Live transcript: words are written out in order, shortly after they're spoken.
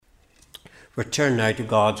We turn now to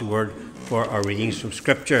God's Word for our readings from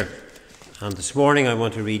Scripture. And this morning I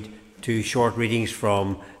want to read two short readings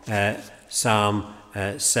from Psalm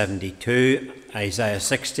 72, Isaiah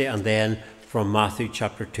 60, and then from Matthew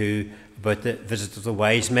chapter 2 about the visit of the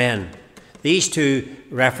wise men. These two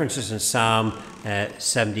references in Psalm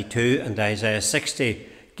 72 and Isaiah 60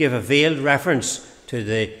 give a veiled reference to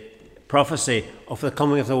the prophecy of the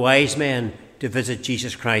coming of the wise men to visit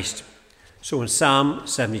Jesus Christ. So in Psalm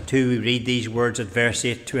 72 we read these words at verse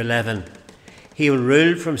 8 to 11. He will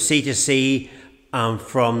rule from sea to sea and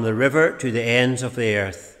from the river to the ends of the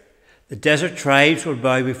earth. The desert tribes will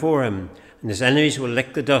bow before him, and his enemies will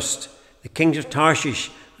lick the dust. The kings of Tarshish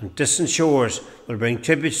and distant shores will bring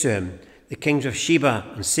tributes to him. The kings of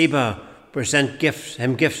Sheba and Seba present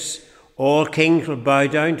him gifts. All kings will bow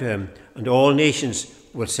down to him, and all nations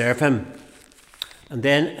will serve him. And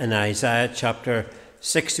then in Isaiah chapter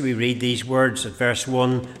 60 we read these words at verse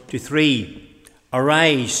 1 to 3.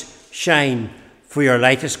 Arise, shine, for your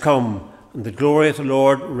light has come, and the glory of the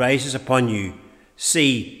Lord rises upon you.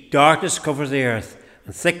 See, darkness covers the earth,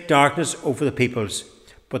 and thick darkness over the peoples.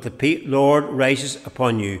 But the Lord rises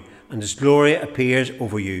upon you, and his glory appears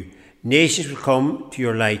over you. Nations will come to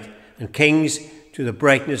your light, and kings to the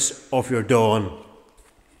brightness of your dawn.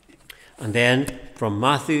 And then from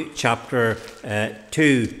Matthew chapter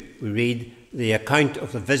 2 we read the account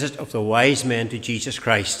of the visit of the wise men to Jesus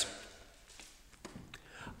Christ.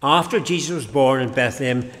 After Jesus was born in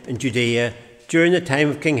Bethlehem in Judea, during the time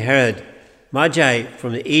of King Herod, Magi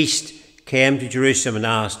from the east came to Jerusalem and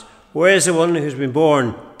asked, "Where is the one who has been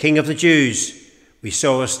born, King of the Jews? We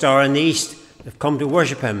saw a star in the east and have come to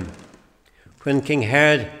worship him." When King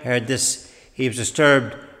Herod heard this, he was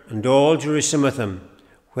disturbed, and all Jerusalem with him.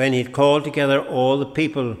 When he had called together all the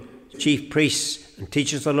people, chief priests and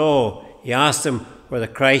teachers of the law, he asked them where the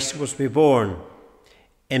Christ was to be born.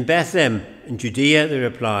 "In Bethlehem, in Judea," they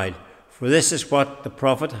replied, "for this is what the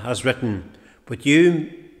prophet has written. But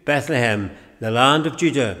you, Bethlehem, the land of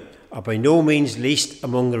Judah, are by no means least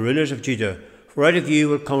among the rulers of Judah, for out of you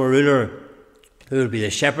will come a ruler who will be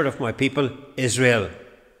the shepherd of my people Israel."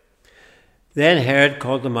 Then Herod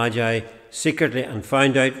called the Magi secretly and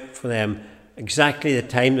found out for them exactly the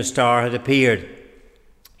time the star had appeared.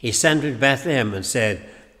 He sent them to Bethlehem and said,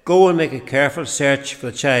 "Go and make a careful search for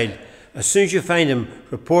the child. As soon as you find him,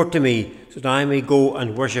 report to me, so that I may go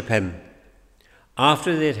and worship him."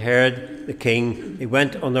 After they had heard the king, they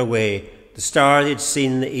went on their way. The star they had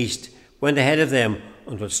seen in the east went ahead of them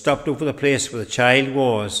until it stopped over the place where the child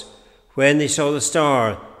was. When they saw the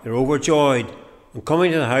star, they were overjoyed. On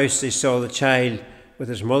coming to the house, they saw the child with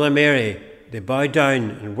his mother Mary. They bowed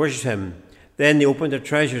down and worshipped him. Then they opened their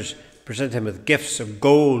treasures, presented him with gifts of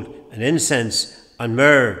gold and incense and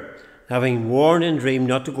myrrh. Having warned in dream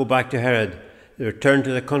not to go back to Herod, they returned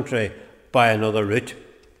to the country by another route.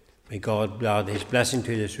 May God add his blessing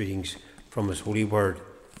to these readings from his holy word.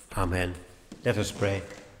 Amen. Let us pray.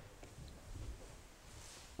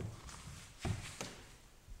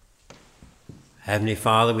 Heavenly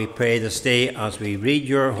Father, we pray this day as we read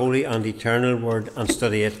your holy and eternal word and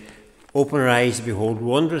study it, open our eyes to behold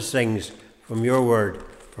wondrous things from your word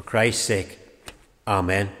for Christ's sake.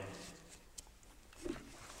 Amen.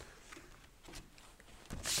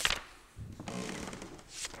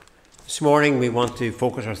 This morning we want to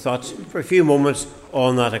focus our thoughts for a few moments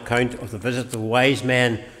on that account of the visit of the wise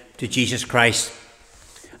men to Jesus Christ.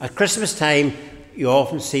 At Christmas time you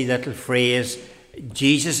often see the little phrase,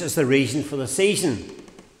 "Jesus is the reason for the season."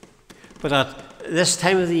 But at this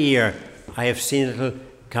time of the year I have seen a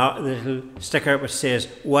little sticker which says,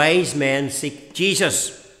 "Wise men seek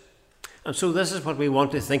Jesus." And so this is what we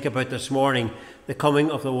want to think about this morning, the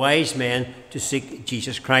coming of the wise men to seek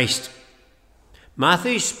Jesus Christ.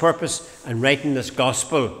 Matthew's purpose in writing this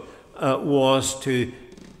gospel was to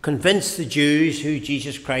convince the Jews who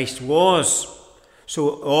Jesus Christ was.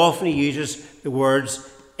 So often he uses the words,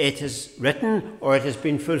 "it is written" or "it has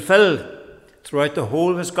been fulfilled." Throughout the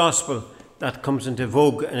whole of his gospel, that comes into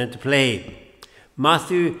vogue and into play.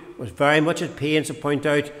 Matthew was very much at pains to point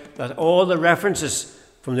out that all the references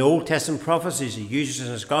from the Old Testament prophecies he uses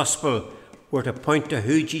in his gospel were to point to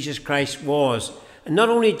who Jesus Christ was. And not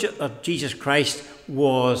only that Jesus Christ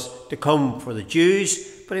was to come for the Jews,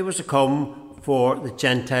 but he was to come for the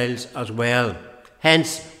Gentiles as well.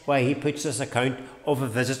 Hence why he puts this account of a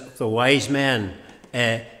visit of the wise men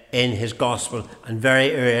in his gospel and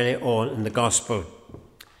very early on in the gospel.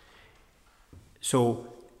 So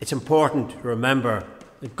it's important to remember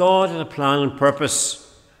that God had a plan and purpose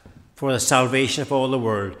for the salvation of all the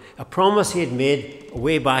world. A promise he had made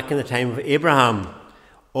way back in the time of Abraham.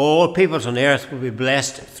 All peoples on earth will be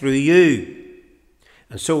blessed through you.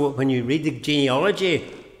 And so when you read the genealogy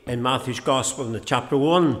in Matthew's Gospel in the chapter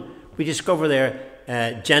 1, we discover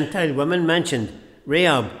there Gentile women mentioned,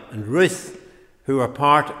 Rahab and Ruth, who are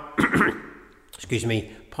part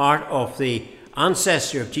of the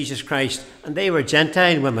ancestry of Jesus Christ, and they were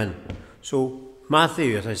Gentile women. So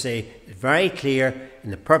Matthew, as I say, is very clear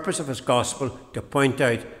in the purpose of his Gospel to point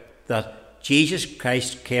out that Jesus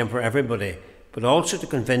Christ came for everybody, but also to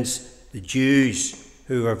convince the Jews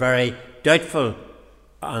who were very doubtful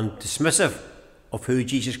and dismissive of who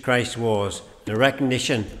Jesus Christ was, the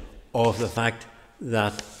recognition of the fact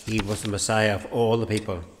that he was the Messiah of all the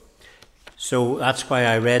people. So that's why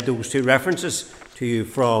I read those two references to you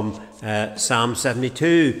from Psalm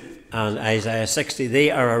 72 and Isaiah 60.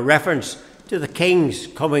 They are a reference to the kings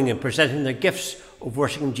coming and presenting their gifts of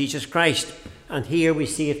worshipping Jesus Christ. And here we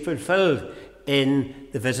see it fulfilled in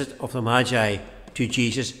the visit of the Magi to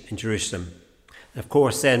Jesus in Jerusalem. And of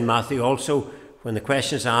course, then Matthew also, when the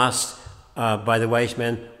question is asked by the wise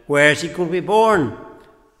men, where is he going to be born?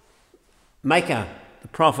 Micah, the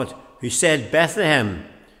prophet, who said Bethlehem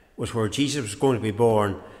was where Jesus was going to be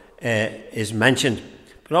born, is mentioned.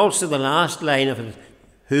 But also the last line of it,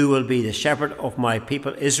 who will be the shepherd of my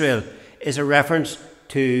people Israel, is a reference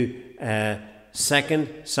to 2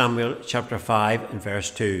 Samuel chapter 5 and verse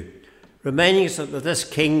 2, reminding us that this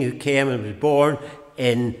king who came and was born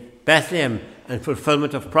in Bethlehem in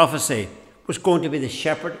fulfillment of prophecy was going to be the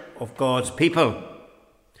shepherd of God's people.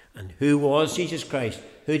 And who was Jesus Christ?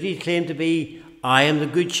 Who did he claim to be? I am the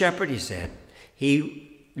good shepherd, he said.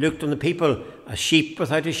 He looked on the people as sheep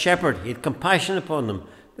without a shepherd. He had compassion upon them,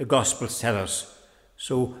 the Gospels tell us.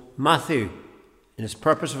 So Matthew, in his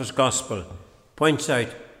purpose of his Gospel, points out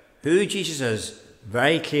who Jesus is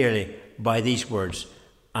very clearly by these words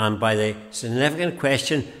and by the significant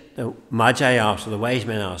question the Magi asked, or the wise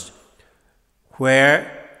men asked,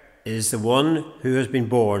 where is the one who has been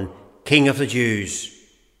born, King of the Jews?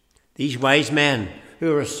 These wise men,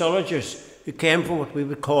 who were astrologers, who came from what we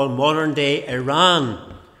would call modern-day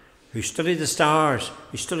Iran, who studied the stars,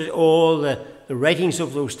 who studied all the writings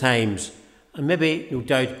of those times, and maybe, no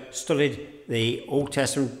doubt, studied the Old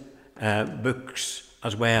Testament books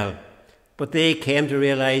as well. But they came to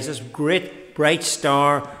realise this great bright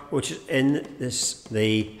star which is in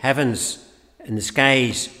the heavens, in the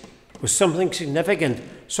skies, was something significant,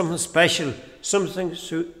 something special, something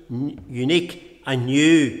so unique and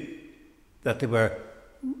new, that they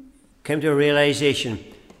came to a realisation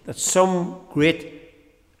that some great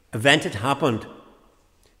event had happened.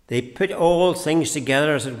 They put all things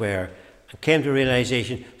together, as it were, and came to a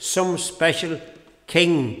realisation some special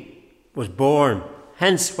king was born.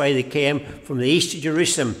 Hence why they came from the east of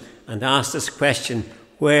Jerusalem and asked this question,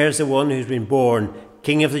 where's the one who's been born,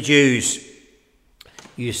 King of the Jews?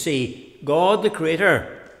 You see, God the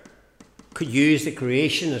Creator could use the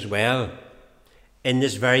creation as well in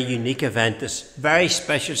this very unique event, this very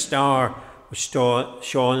special star which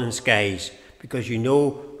shone in the skies. Because you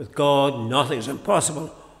know, with God, nothing is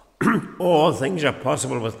impossible. All things are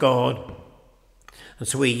possible with God. And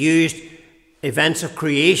so he used events of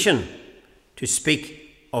creation to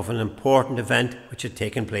speak of an important event which had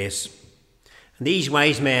taken place. And these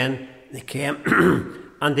wise men, they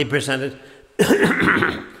came and they presented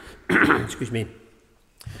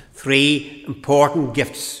three important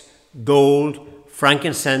gifts: gold,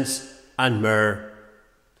 frankincense and myrrh.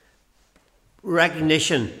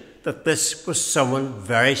 Recognition that this was someone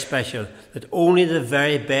very special, that only the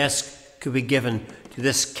very best could be given to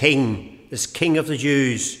this king of the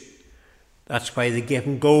Jews. That's why they gave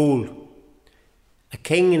him gold. A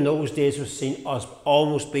king in those days was seen as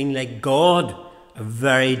almost being like God, a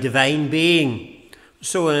very divine being.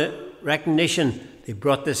 So in recognition, they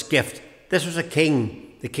brought this gift. This was a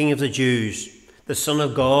king, the King of the Jews, the Son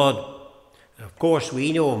of God. And of course,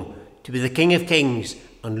 we know him to be the King of Kings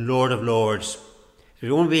and Lord of Lords. It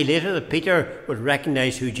would only be later that Peter would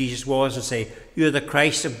recognise who Jesus was and say, "You are the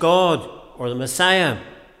Christ of God," or the Messiah.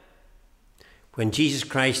 When Jesus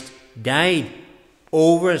Christ died,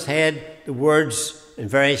 over his head, the words in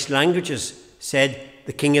various languages said,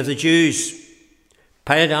 "The King of the Jews."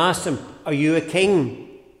 Pilate asked him, "Are you a king?"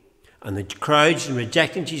 And the crowds, in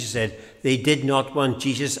rejecting Jesus, said they did not want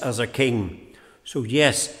Jesus as their king. So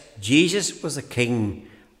yes, Jesus was a king,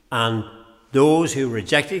 and those who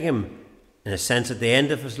rejected him, in a sense, at the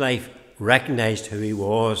end of his life, recognised who he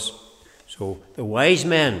was. So the wise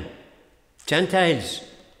men, Gentiles,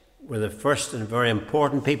 were the first and very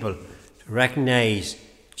important people to recognise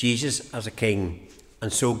Jesus as a king,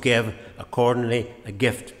 and so give accordingly a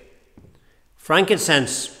gift.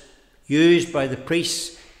 Frankincense, used by the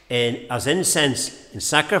priests as incense in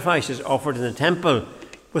sacrifices offered in the temple,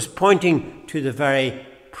 was pointing to the very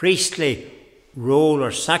priestly role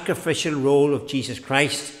or sacrificial role of Jesus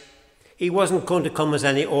Christ. He wasn't going to come as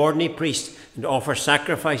any ordinary priest and offer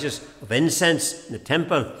sacrifices of incense in the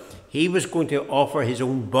temple. He was going to offer his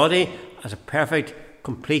own body as a perfect,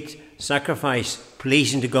 complete sacrifice,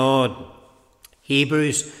 pleasing to God.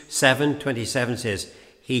 Hebrews 7:27 says,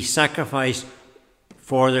 he sacrificed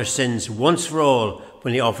for their sins once for all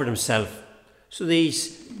when he offered himself. So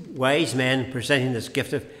these wise men presenting this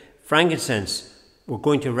gift of frankincense were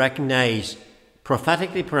going to recognize,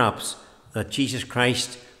 prophetically perhaps, that Jesus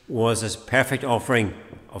Christ was his perfect offering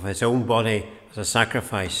of his own body as a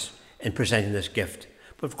sacrifice in presenting this gift.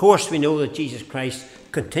 But of course we know that Jesus Christ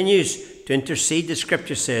continues to intercede, the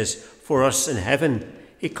scripture says, for us in heaven.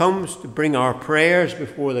 He comes to bring our prayers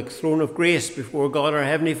before the throne of grace, before God our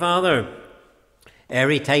Heavenly Father.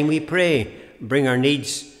 Every time we pray, bring our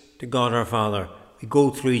needs to God our Father, we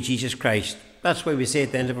go through Jesus Christ. That's why we say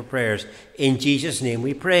at the end of our prayers, in Jesus' name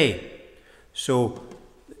we pray. So,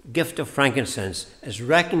 gift of frankincense is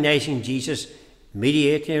recognizing Jesus'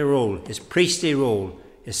 mediating role, his priestly role,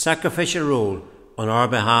 his sacrificial role on our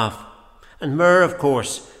behalf. And myrrh, of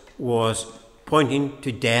course, was pointing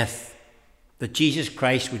to death, that Jesus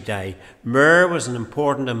Christ would die. Myrrh was an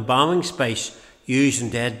important embalming spice used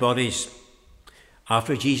in dead bodies.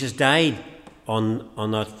 After Jesus died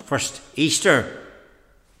on that first Easter,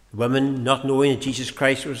 women, not knowing that Jesus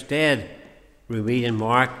Christ was dead, we read in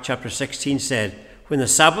Mark chapter 16 said, when the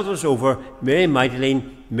Sabbath was over, Mary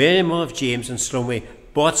Magdalene, Mary mother of James and Salome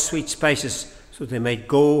bought sweet spices so they might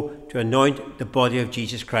go to anoint the body of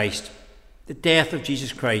Jesus Christ. The death of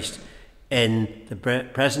Jesus Christ in the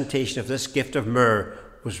presentation of this gift of myrrh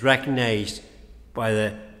was recognized by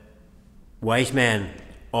the wise men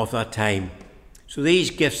of that time. So these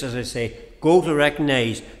gifts, as I say, go to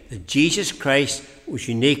recognize that Jesus Christ was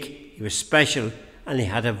unique, he was special, and he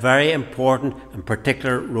had a very important and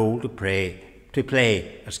particular role to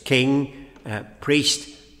play as king, priest,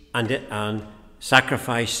 and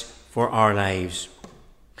sacrifice for our lives.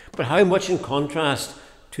 But how much in contrast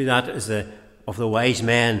to that is of the wise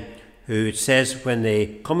men, who it says when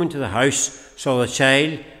they come into the house, saw the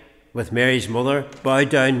child with Mary's mother, bowed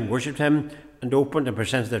down, worshipped him, and opened and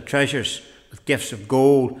presented their treasures with gifts of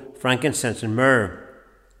gold, frankincense and myrrh.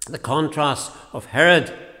 The contrast of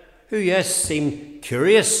Herod, who, yes, seemed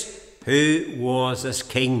curious. Who was this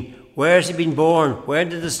king? Where has he been born? Where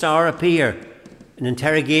did the star appear? An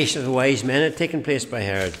interrogation of the wise men had taken place by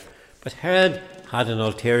Herod. But Herod had an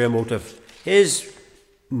ulterior motive. His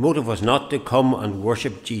motive was not to come and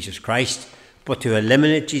worship Jesus Christ, but to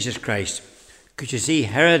eliminate Jesus Christ. Because you see,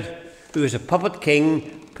 Herod, who was a puppet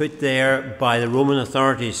king put there by the Roman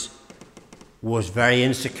authorities, was very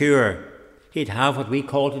insecure. He'd have what we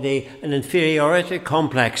call today an inferiority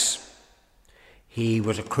complex. He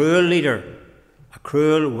was a cruel leader, a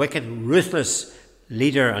cruel, wicked, ruthless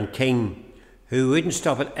leader and king who wouldn't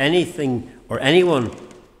stop at anything or anyone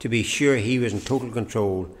to be sure he was in total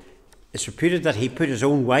control. It's reputed that he put his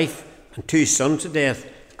own wife and 2 sons to death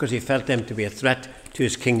because he felt them to be a threat to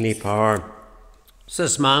his kingly power. So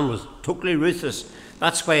this man was totally ruthless.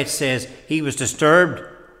 That's why it says he was disturbed,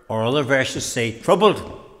 or other versions say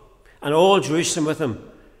troubled, and all Jerusalem with him.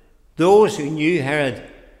 Those who knew Herod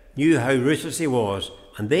knew how ruthless he was,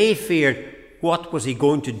 and they feared what was he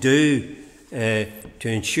going to do to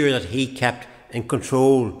ensure that he kept in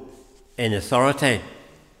control, in authority.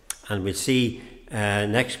 And we'll see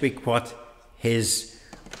next week what his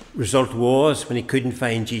result was when he couldn't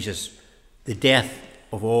find Jesus: the death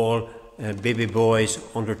of all baby boys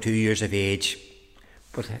under 2 years of age.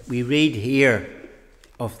 But we read here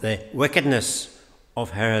of the wickedness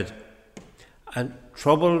of Herod, a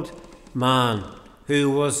troubled man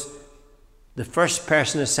who was the first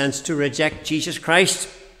person in a sense to reject Jesus Christ.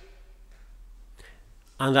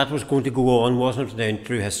 And that was going to go on, wasn't it, down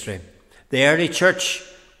through history. The early church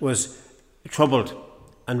was troubled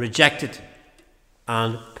and rejected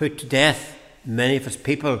and put to death many of its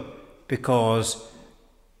people because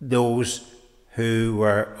those who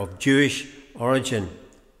were of Jewish origin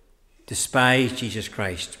despised Jesus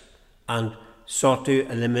Christ and sought to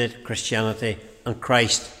eliminate Christianity and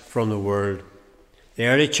Christ from the world. The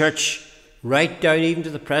early church, right down even to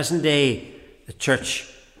the present day, the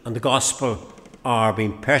church and the gospel are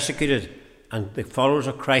being persecuted and the followers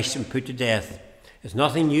of Christ have been put to death. It's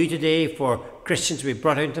nothing new today for Christians to be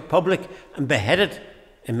brought out into public and beheaded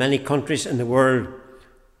in many countries in the world.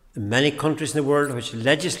 In many countries in the world which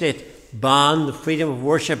legislate, ban the freedom of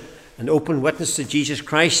worship and open witness to Jesus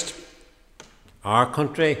Christ. Our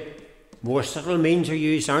country, more subtle means are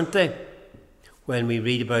used, aren't they? When we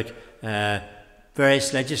read about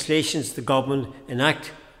various legislations the government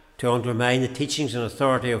enact to undermine the teachings and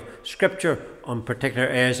authority of Scripture on particular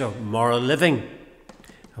areas of moral living,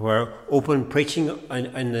 where open preaching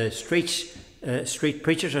in the streets, street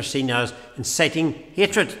preachers are seen as inciting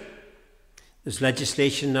hatred. There's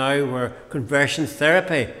legislation now where conversion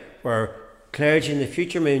therapy, where clergy in the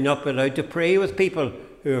future may not be allowed to pray with people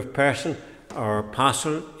who have personal or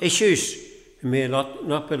pastoral issues, who may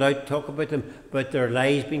not be allowed to talk about their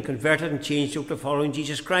lives being converted and changed over to following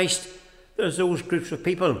Jesus Christ. There's those groups of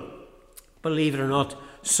people, believe it or not,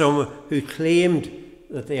 some who claimed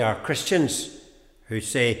that they are Christians, who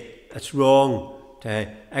say it's wrong to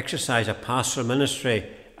exercise a pastoral ministry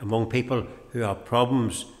among people who have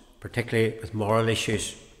problems, particularly with moral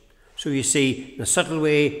issues. So you see, in a subtle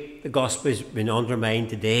way, the gospel has been undermined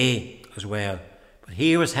today as well. But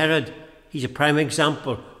here was Herod. He's a prime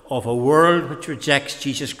example of a world which rejects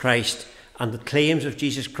Jesus Christ and the claims of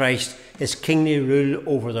Jesus Christ, his kingly rule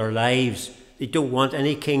over their lives. They don't want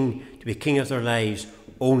any king to be king of their lives,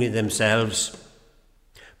 only themselves.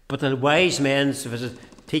 But the wise men's visit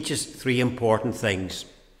teaches three important things.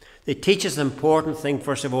 They teach us the important thing,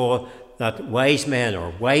 first of all, that wise men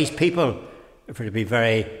or wise people, if we're to be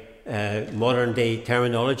very modern day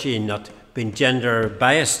terminology and not being gender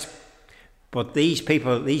biased, but these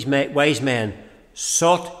people, these wise men,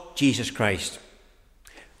 sought Jesus Christ.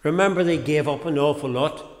 Remember, they gave up an awful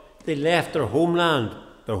lot. They left their homeland,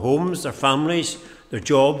 their homes, their families, their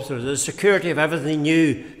jobs, the security of everything they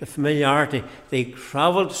knew, the familiarity. They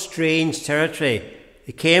travelled strange territory.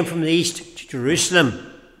 They came from the east to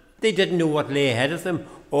Jerusalem. They didn't know what lay ahead of them.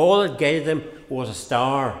 All that guided them was a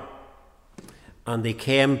star. And they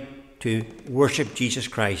came to worship Jesus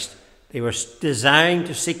Christ. They were desiring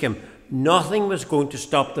to seek him. Nothing was going to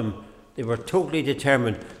stop them. They were totally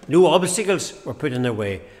determined. No obstacles were put in their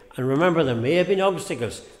way. And remember, there may have been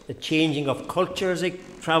obstacles. The changing of culture as they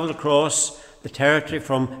travelled across the territory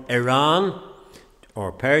from Iran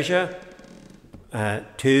or Persia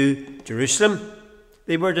to Jerusalem.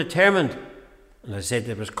 They were determined. And as I said,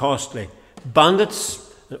 it was costly.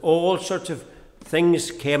 Bandits and all sorts of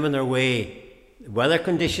things came in their way. Weather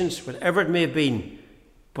conditions, whatever it may have been.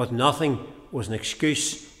 But nothing was an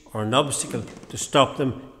excuse or an obstacle to stop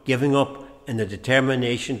them giving up in the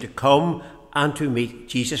determination to come and to meet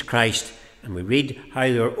Jesus Christ. And we read how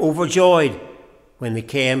they were overjoyed when they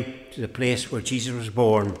came to the place where Jesus was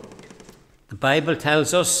born. The Bible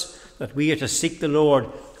tells us that we are to seek the Lord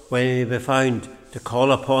when he may be found, to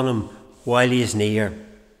call upon him while he is near.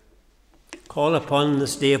 Call upon him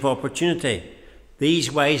this day of opportunity.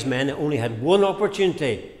 These wise men only had one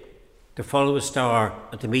opportunity to follow the star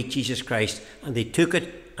and to meet Jesus Christ, and they took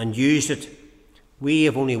it and used it. We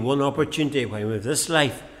have only one opportunity when we have this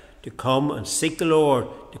life to come and seek the Lord,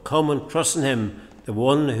 to come and trust in him, the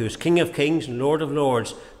one who is King of kings and Lord of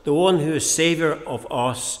lords, the one who is Saviour of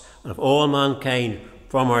us and of all mankind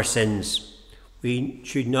from our sins. We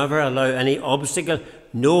should never allow any obstacle,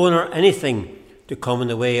 no one or anything, to come in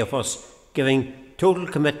the way of us giving total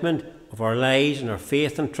commitment of our lives and our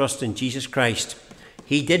faith and trust in Jesus Christ.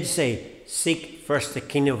 He did say, seek first the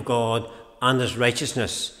kingdom of God and his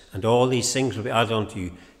righteousness, and all these things will be added unto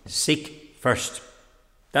you. Seek first.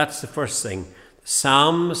 That's the first thing. The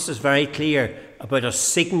psalmist is very clear about us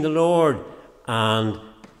seeking the Lord and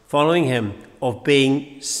following him, of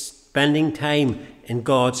spending time in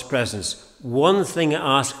God's presence. One thing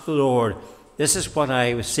I ask of the Lord, this is what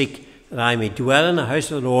I would seek, that I may dwell in the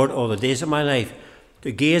house of the Lord all the days of my life,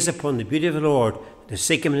 to gaze upon the beauty of the Lord, to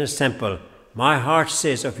seek him in his temple. My heart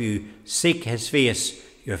says of you, seek his face.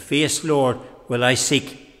 Your face, Lord, will I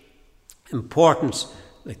seek. Importance,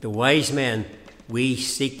 like the wise men, we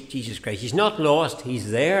seek Jesus Christ. He's not lost,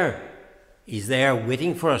 he's there. He's there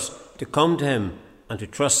waiting for us to come to him and to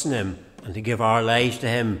trust in him and to give our lives to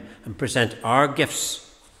him and present our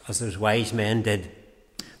gifts as those wise men did.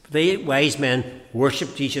 But the wise men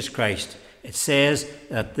worshipped Jesus Christ. It says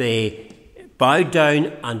that they bowed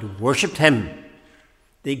down and worshipped him.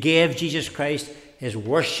 They gave Jesus Christ his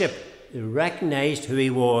worship. They recognised who he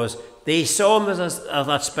was. They saw him as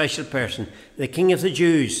that special person, the King of the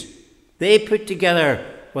Jews. They put together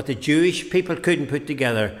what the Jewish people couldn't put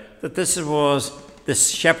together, that this was the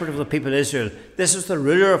shepherd of the people of Israel. This was the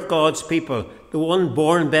ruler of God's people. The one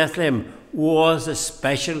born in Bethlehem was a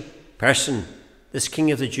special person, this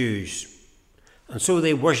King of the Jews. And so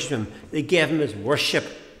they worshipped him. They gave him his worship.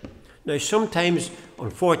 Now, sometimes,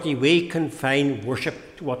 unfortunately, we confine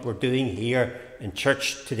worship to what we're doing here in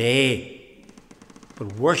church today.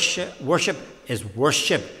 But worship is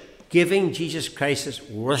worship. Giving Jesus Christ his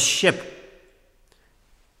worship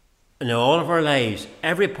in all of our lives,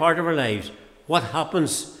 every part of our lives. What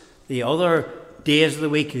happens the other days of the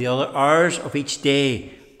week, the other hours of each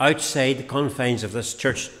day? outside the confines of this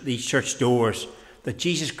church, these church doors, that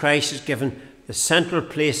Jesus Christ is given the central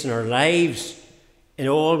place in our lives. In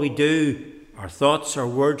all we do, our thoughts, our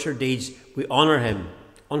words, our deeds, we honour him.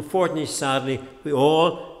 Unfortunately, sadly, we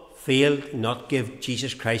all fail to not give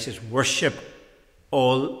Jesus Christ his worship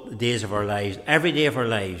all the days of our lives, every day of our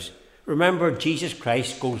lives. Remember, Jesus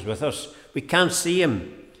Christ goes with us. We can't see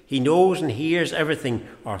him. He knows and hears everything,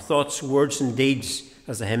 our thoughts, words and deeds,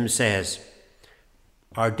 as the hymn says.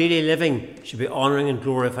 Our daily living should be honouring and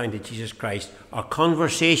glorifying to Jesus Christ. Our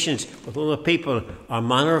conversations with other people, our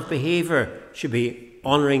manner of behaviour should be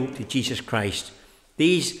honouring to Jesus Christ.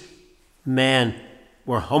 These men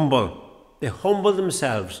were humble. They humbled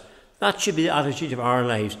themselves. That should be the attitude of our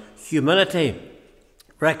lives. Humility,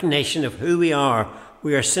 recognition of who we are.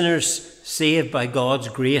 We are sinners saved by God's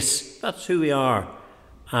grace. That's who we are.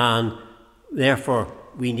 And therefore,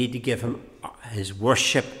 we need to give him his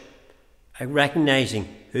worship, recognising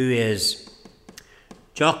who he is.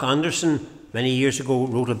 Jock Anderson, many years ago,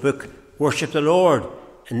 wrote a book, Worship the Lord.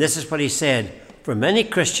 And this is what he said. For many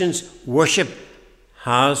Christians, worship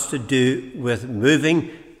has to do with moving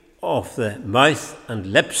of the mouth and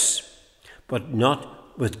lips, but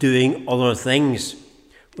not with doing other things.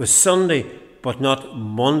 With Sunday, but not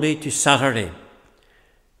Monday to Saturday.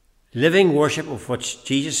 Living worship of which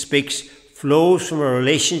Jesus speaks flows from a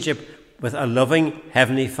relationship with a loving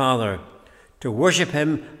Heavenly Father. To worship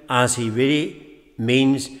him as he really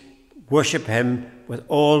means, worship him with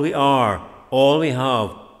all we are, all we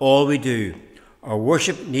have, all we do. Our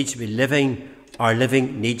worship needs to be living. Our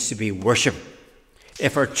living needs to be worship.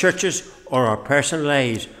 If our churches or our personal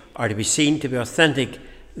lives are to be seen to be authentic,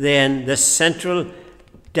 then this central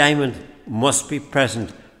diamond must be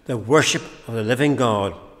present, the worship of the living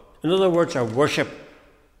God. In other words, our worship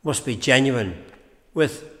must be genuine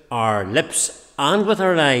with our lips and with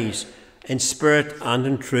our lives, in spirit and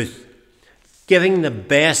in truth, giving the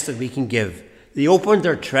best that we can give. They opened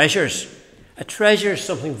their treasures. A treasure is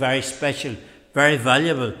something very special, very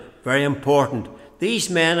valuable, very important.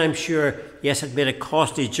 These men, I'm sure, yes, had made a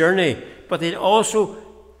costly journey, but they'd also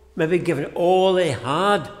maybe given all they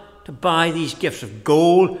had to buy these gifts of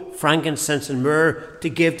gold, frankincense and myrrh to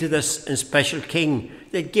give to this special king.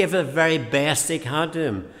 They'd give the very best they had to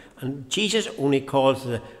him. And Jesus only calls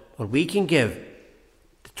to what we can give,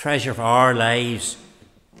 the treasure of our lives.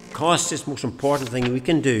 Cost is the most important thing we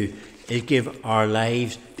can do, is give our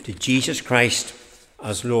lives to Jesus Christ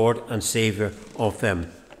as Lord and Saviour of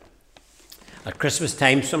them. At Christmas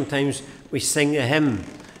time, sometimes we sing a hymn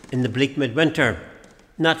in the bleak midwinter.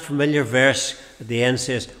 And that familiar verse at the end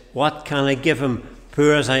says, "What can I give him,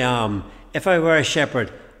 poor as I am? If I were a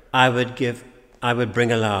shepherd, I would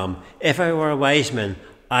bring a lamb. If I were a wise man,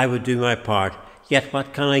 I would do my part. Yet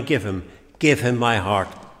what can I give him? Give him my heart."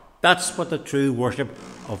 That's what the true worship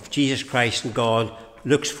of Jesus Christ and God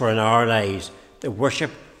looks for in our lives. The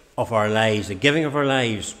worship of our lives, the giving of our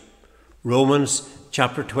lives. Romans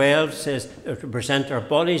chapter 12 says to present our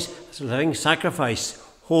bodies as a living sacrifice,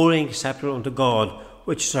 holy and acceptable unto God,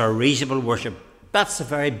 which is our reasonable worship. That's the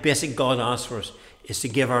very basic God asks for us, is to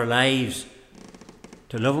give our lives,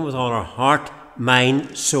 to love him with all our heart,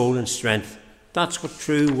 mind, soul and strength. That's what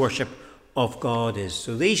true worship of God is.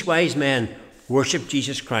 So these wise men worshipped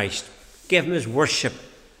Jesus Christ, gave him his worship,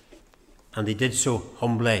 and they did so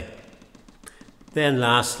humbly. Then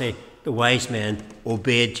lastly, the wise men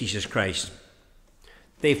obeyed Jesus Christ.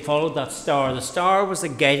 They followed that star. The star was the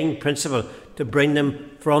guiding principle to bring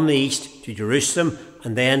them from the east to Jerusalem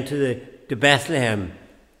and then to Bethlehem,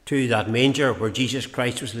 to that manger where Jesus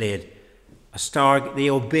Christ was laid. A star, they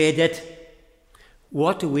obeyed it.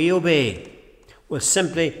 What do we obey? Well,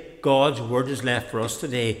 simply God's word is left for us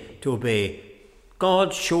today to obey.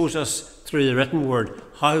 God shows us through the written word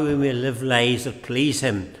how we may live lives that please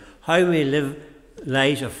him, how we may live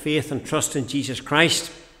lives of faith and trust in Jesus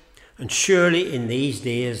Christ. And surely in these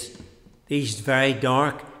days, these very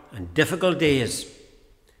dark and difficult days,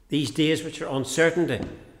 these days which are uncertainty,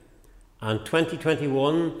 and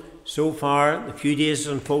 2021, so far, the few days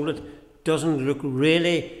unfolded, doesn't look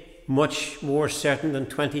really much more certain than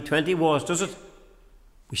 2020 was, does it?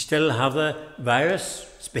 We still have the virus.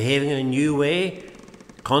 It's behaving in a new way,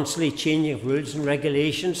 constantly changing of rules and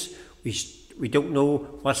regulations. We don't know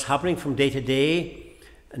what's happening from day to day,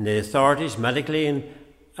 and the authorities, medically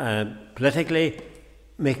and politically,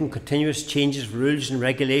 making continuous changes of rules and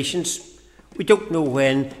regulations. We don't know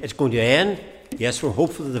when it's going to end. Yes, we're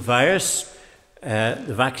hopeful that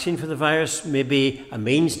the vaccine for the virus may be a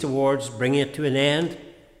means towards bringing it to an end.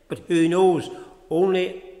 But who knows?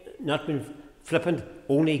 Only, not being flippant,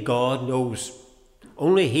 only God knows.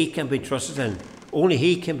 Only he can be trusted in. Only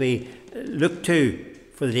he can be looked to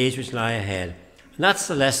for the days which lie ahead. And that's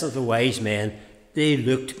the lesson of the wise men. They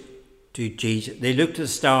looked to Jesus. They looked to the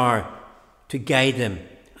star to guide them.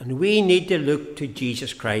 And we need to look to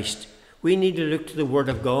Jesus Christ. We need to look to the Word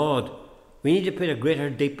of God. We need to put a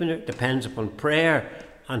greater dependence upon prayer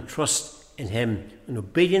and trust in Him, and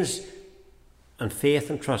obedience and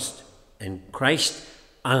faith and trust in Christ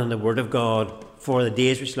and in the Word of God for the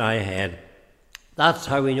days which lie ahead. That's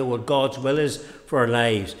how we know what God's will is for our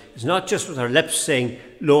lives. It's not just with our lips saying,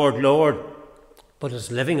 Lord, Lord, but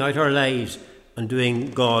it's living out our lives and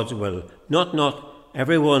doing God's will. Not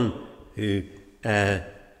everyone who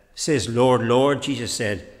says, Lord, Lord, Jesus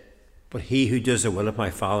said, but he who does the will of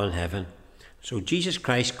my Father in heaven. So Jesus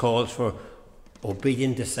Christ calls for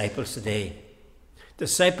obedient disciples today.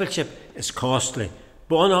 Discipleship is costly.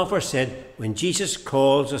 Bonhoeffer said, when Jesus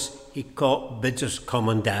calls us, he bids us come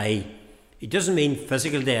and die. It doesn't mean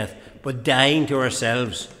physical death, but dying to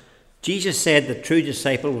ourselves. Jesus said the true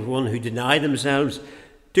disciple was one who denied themselves,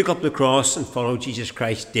 took up the cross and followed Jesus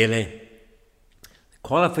Christ daily. The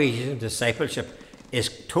qualification of discipleship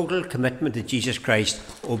is total commitment to Jesus Christ,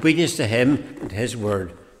 obedience to Him and His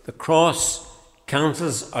word. The cross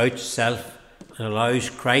cancels out self and allows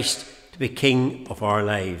Christ to be King of our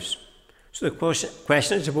lives. So the question,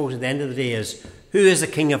 I suppose, at the end of the day is, who is the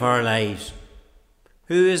King of our lives?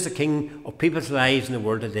 Who is the King of people's lives in the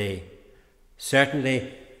world today?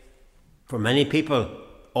 Certainly, for many people,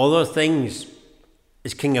 other things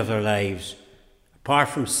is King of their lives. Apart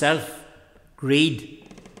from self, greed,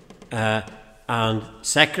 and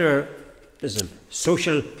secularism,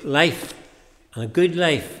 social life, and a good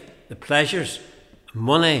life, the pleasures,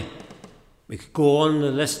 money. We could go on,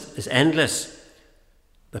 the list is endless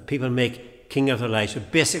that people make king of their lives. So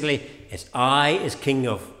basically, it's I is king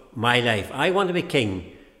of my life. I want to be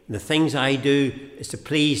king. And the things I do is to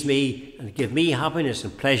please me and give me happiness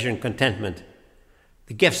and pleasure and contentment.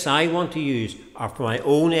 The gifts I want to use are for my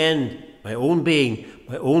own end, my own being,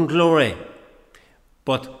 my own glory.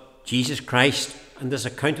 But Jesus Christ and this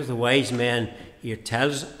account of the wise men here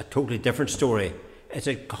tells a totally different story. It's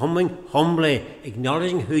a coming humbly,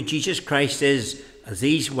 acknowledging who Jesus Christ is, as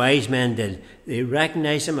these wise men did. They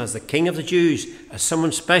recognise Him as the King of the Jews, as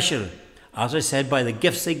someone special. As I said, by the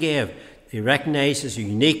gifts they gave, they recognise His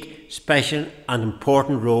unique, special and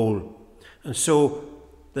important role. And so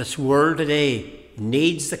this world today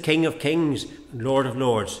needs the King of Kings and Lord of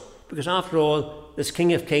Lords, because after all, this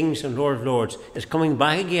King of Kings and Lord of Lords is coming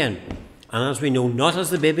back again. And as we know, not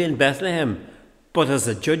as the baby in Bethlehem, but as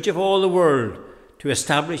the judge of all the world, to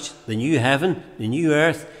establish the new heaven, the new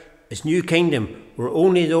earth, His new kingdom, where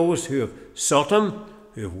only those who have sought Him,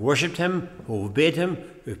 who have worshipped Him, who have obeyed Him,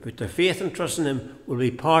 who have put their faith and trust in Him, will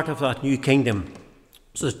be part of that new kingdom.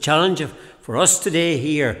 So the challenge for us today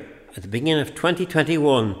here, at the beginning of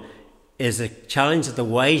 2021, is the challenge that the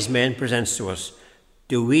wise men presents to us.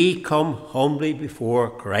 Do we come humbly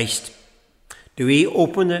before Christ? Do we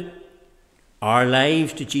open our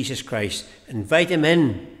lives to Jesus Christ, invite Him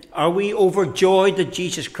in? Are we overjoyed that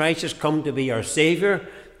Jesus Christ has come to be our Saviour?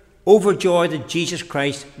 Overjoyed that Jesus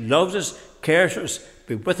Christ loves us, cares for us,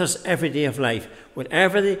 be with us every day of life.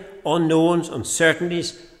 Whatever the unknowns,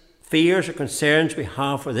 uncertainties, fears or concerns we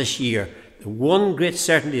have for this year, the one great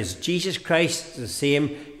certainty is Jesus Christ is the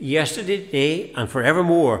same yesterday, today and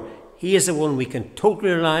forevermore. He is the one we can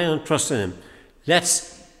totally rely on and trust in Him.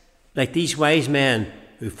 Let's, like these wise men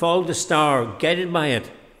who followed the star, guided by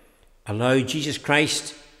it, allow Jesus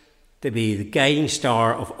Christ to be the guiding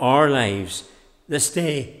star of our lives this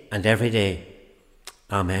day and every day.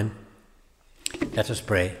 Amen. Let us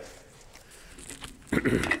pray.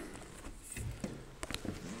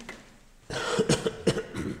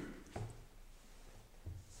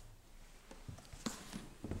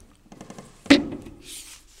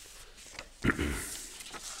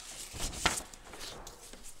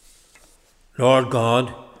 Lord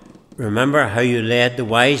God, remember how you led the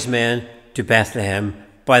wise men to Bethlehem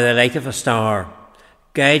by the light of a star.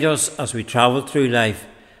 Guide us as we travel through life.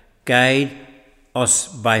 Guide us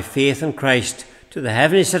by faith in Christ to the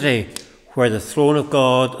heavenly city where the throne of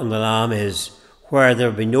God and the Lamb is, where there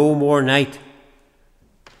will be no more night.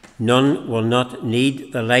 None will not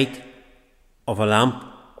need the light of a lamp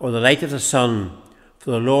or the light of the sun,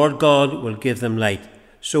 for the Lord God will give them light.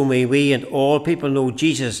 So may we and all people know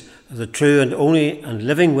Jesus as the true and only and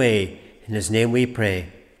living way. In His name we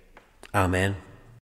pray. Amen.